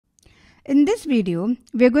In this video,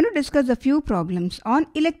 we are going to discuss a few problems on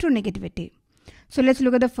electronegativity. So let's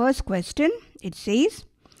look at the first question. It says,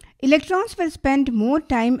 electrons will spend more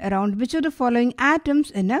time around which of the following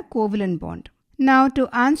atoms in a covalent bond? Now,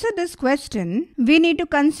 to answer this question, we need to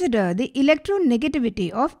consider the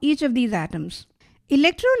electronegativity of each of these atoms.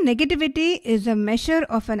 Electronegativity is a measure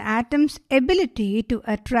of an atom's ability to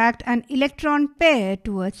attract an electron pair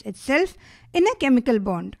towards itself in a chemical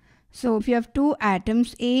bond. So if you have two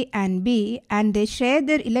atoms A and B and they share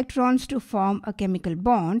their electrons to form a chemical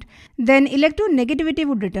bond, then electronegativity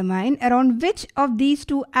would determine around which of these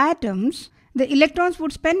two atoms the electrons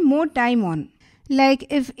would spend more time on. Like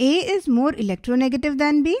if A is more electronegative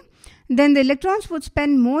than B, then the electrons would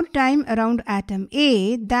spend more time around atom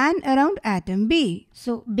A than around atom B.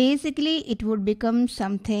 So basically it would become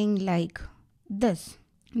something like this.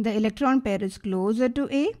 The electron pair is closer to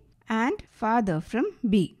A and farther from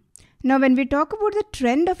B. Now when we talk about the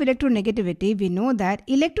trend of electronegativity, we know that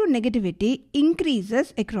electronegativity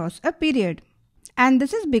increases across a period. And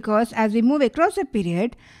this is because as we move across a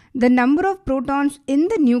period, the number of protons in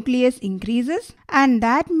the nucleus increases, and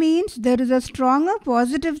that means there is a stronger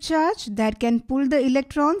positive charge that can pull the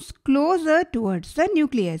electrons closer towards the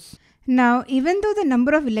nucleus. Now, even though the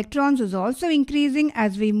number of electrons is also increasing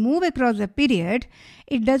as we move across a period,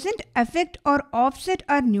 it doesn't affect or offset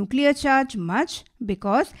our nuclear charge much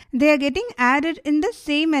because they are getting added in the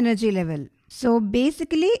same energy level. So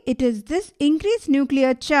basically, it is this increased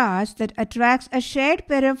nuclear charge that attracts a shared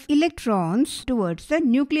pair of electrons towards the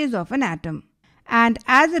nucleus of an atom. And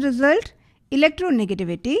as a result,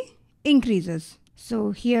 electronegativity increases.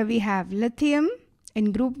 So here we have lithium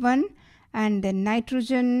in group 1 and then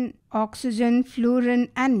nitrogen, oxygen, fluorine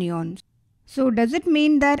and neon. So does it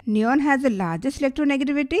mean that neon has the largest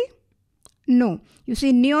electronegativity? No. You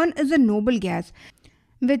see, neon is a noble gas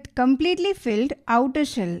with completely filled outer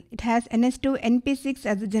shell. It has Ns2Np6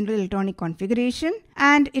 as the general electronic configuration,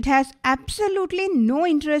 and it has absolutely no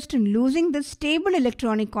interest in losing the stable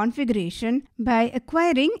electronic configuration by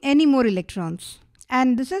acquiring any more electrons.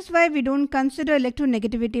 And this is why we don't consider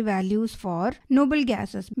electronegativity values for noble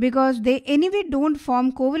gases, because they anyway don't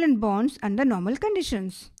form covalent bonds under normal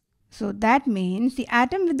conditions. So that means the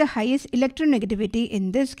atom with the highest electronegativity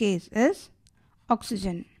in this case is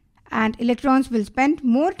oxygen. And electrons will spend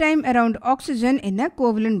more time around oxygen in a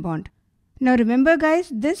covalent bond. Now remember guys,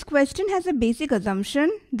 this question has a basic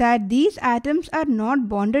assumption that these atoms are not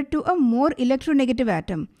bonded to a more electronegative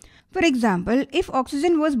atom. For example, if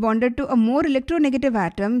oxygen was bonded to a more electronegative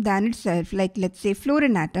atom than itself, like let's say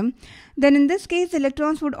fluorine atom, then in this case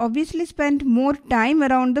electrons would obviously spend more time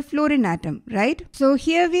around the fluorine atom, right? So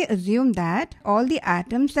here we assume that all the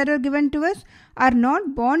atoms that are given to us are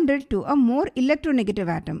not bonded to a more electronegative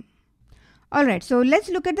atom. Alright, so let's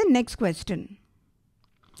look at the next question.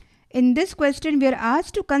 In this question, we are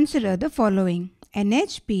asked to consider the following: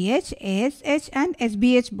 NH, PH, ASH and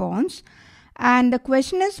SBH bonds. And the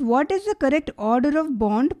question is, what is the correct order of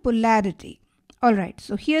bond polarity? Alright,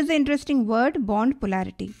 so here's the interesting word, bond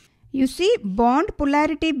polarity. You see, bond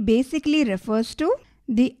polarity basically refers to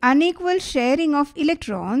the unequal sharing of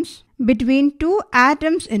electrons between two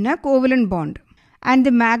atoms in a covalent bond. And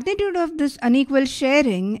the magnitude of this unequal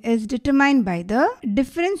sharing is determined by the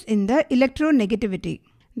difference in the electronegativity.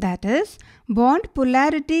 That is, bond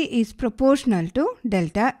polarity is proportional to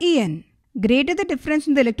delta En. Greater the difference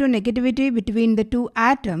in the electronegativity between the two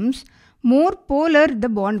atoms, more polar the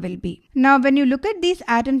bond will be. Now when you look at these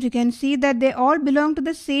atoms, you can see that they all belong to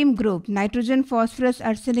the same group. Nitrogen, phosphorus,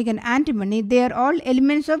 arsenic and antimony, they are all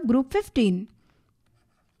elements of group 15.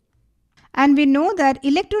 And we know that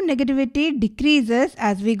electronegativity decreases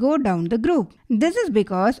as we go down the group. This is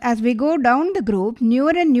because as we go down the group,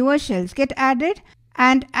 newer and newer shells get added,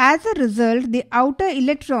 and as a result, the outer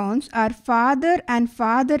electrons are farther and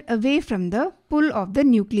farther away from the pull of the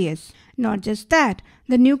nucleus. Not just that,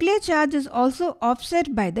 the nuclear charge is also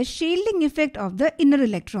offset by the shielding effect of the inner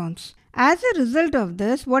electrons. As a result of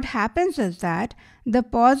this, what happens is that the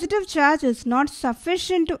positive charge is not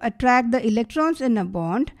sufficient to attract the electrons in a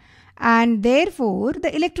bond, and therefore the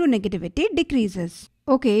electronegativity decreases.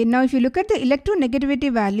 Okay, now if you look at the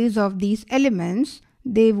electronegativity values of these elements,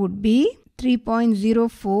 they would be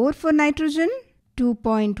 3.04 for nitrogen,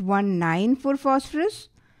 2.19 for phosphorus,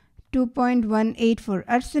 2.18 for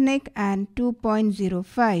arsenic and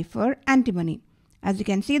 2.05 for antimony. As you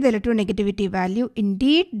can see, the electronegativity value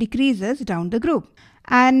indeed decreases down the group.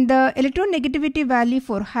 And the electronegativity value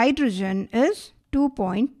for hydrogen is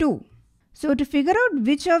 2.2. So to figure out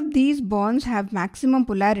which of these bonds have maximum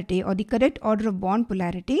polarity or the correct order of bond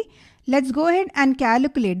polarity, let's go ahead and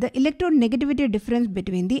calculate the electronegativity difference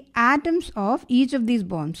between the atoms of each of these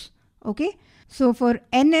bonds. Okay, so for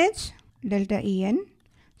NH delta En,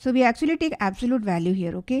 so we actually take absolute value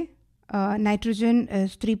here. Okay, nitrogen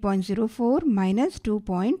is 3.04 minus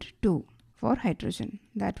 2.2 for hydrogen,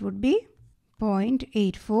 that would be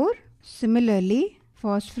 0.84. Similarly,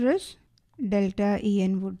 phosphorus delta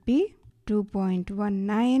En would be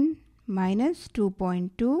 2.19 minus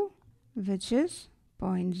 2.2, which is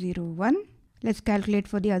 0.01. Let's calculate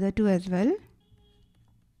for the other two as well.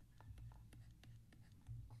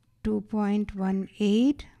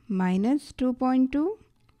 2.18 minus 2.2,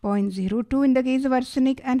 0.02 in the case of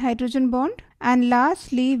arsenic and hydrogen bond. And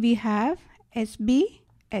lastly, we have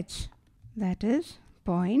SbH, that is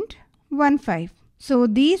 0.15. So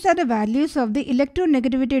these are the values of the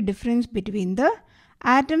electronegativity difference between the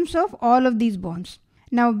atoms of all of these bonds.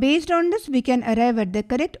 Now based on this, we can arrive at the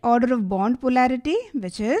correct order of bond polarity,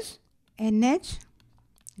 which is NH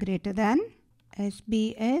greater than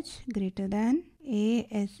SbH greater than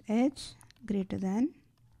ASH greater than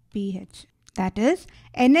pH. That is,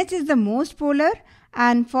 NH is the most polar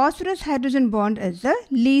and phosphorus hydrogen bond is the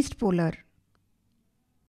least polar.